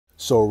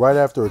So right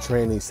after a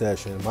training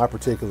session, my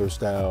particular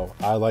style,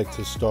 I like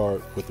to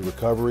start with the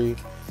recovery,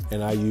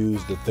 and I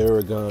use the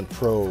Theragun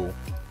Pro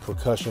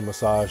percussion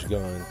massage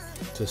gun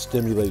to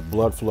stimulate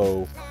blood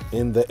flow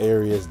in the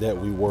areas that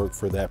we work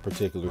for that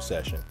particular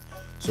session.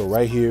 So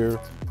right here,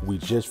 we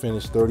just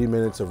finished 30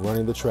 minutes of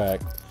running the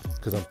track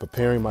because I'm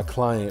preparing my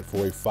client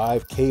for a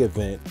 5K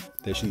event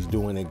that she's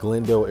doing in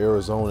Glendale,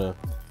 Arizona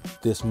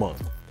this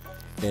month.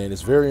 And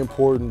it's very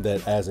important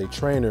that as a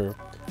trainer,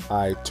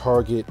 I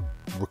target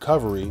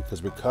recovery,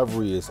 because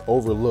recovery is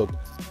overlooked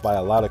by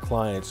a lot of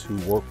clients who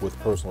work with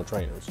personal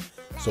trainers.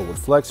 So with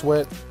Flex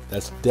Sweat,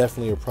 that's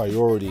definitely a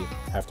priority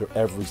after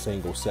every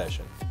single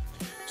session.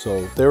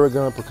 So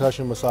Theragun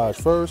percussion massage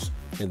first,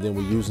 and then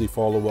we usually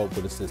follow up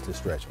with assisted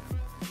stretching.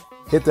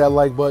 Hit that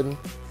like button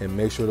and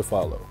make sure to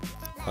follow.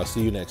 I'll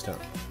see you next time.